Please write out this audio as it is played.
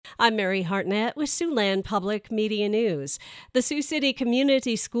I'm Mary Hartnett with Siouxland Public Media News. The Sioux City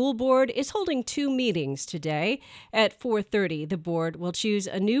Community School Board is holding 2 meetings today. At 4:30, the board will choose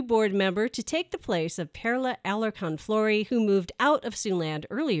a new board member to take the place of Perla Alarcon-Flory, who moved out of Siouxland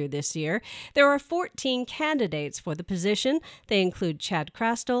earlier this year. There are 14 candidates for the position. They include Chad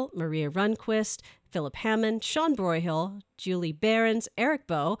Crastel, Maria Runquist, Philip Hammond, Sean Broyhill, Julie Behrens, Eric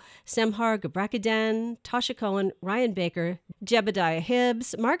Bowe, Semhar Gabrakadan, Tasha Cohen, Ryan Baker, Jebediah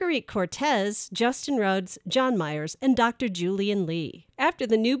Hibbs, Marguerite Cortez, Justin Rhodes, John Myers, and Dr. Julian Lee. After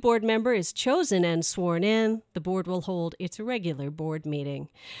the new board member is chosen and sworn in, the board will hold its regular board meeting.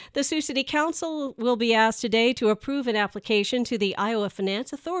 The Sioux City Council will be asked today to approve an application to the Iowa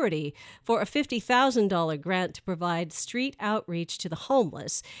Finance Authority for a $50,000 grant to provide street outreach to the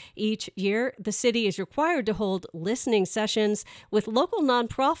homeless. Each year, the city is required to hold listening sessions with local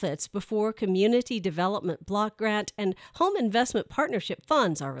nonprofits before Community Development Block Grant and Home Investment Partnership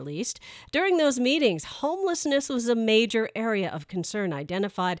funds are released. During those meetings, homelessness was a major area of concern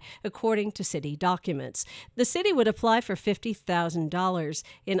identified according to city documents. The city would apply for $50,000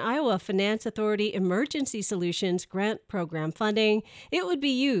 in Iowa Finance Authority Emergency Solutions Grant Program funding. It would be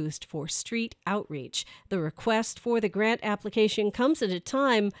used for street outreach. The request for the grant application comes at a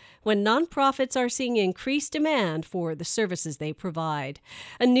time when nonprofits are seeing increased demand for the services they provide.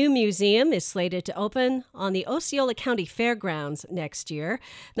 A new museum is slated to open on the Osceola County Fairgrounds next year.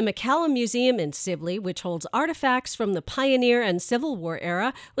 The McCallum Museum in Sibley, which holds artifacts from the Pioneer and Civil War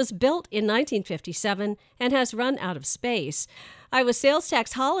era, was built in 1957 and has run out of space. Iowa sales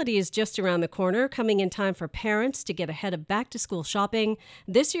tax holiday is just around the corner, coming in time for parents to get ahead of back-to-school shopping.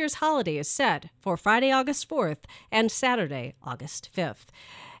 This year's holiday is set for Friday, August 4th and Saturday, August 5th.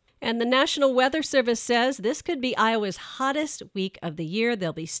 And the National Weather Service says this could be Iowa's hottest week of the year.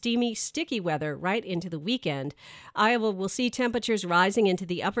 There'll be steamy, sticky weather right into the weekend. Iowa will see temperatures rising into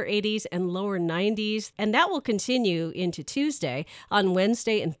the upper 80s and lower 90s, and that will continue into Tuesday. On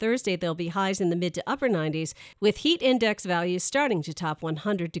Wednesday and Thursday, there'll be highs in the mid to upper 90s, with heat index values starting to top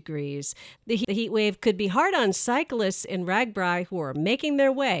 100 degrees. The heat wave could be hard on cyclists in Ragbri who are making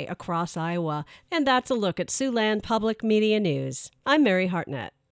their way across Iowa. And that's a look at Siouxland Public Media News. I'm Mary Hartnett.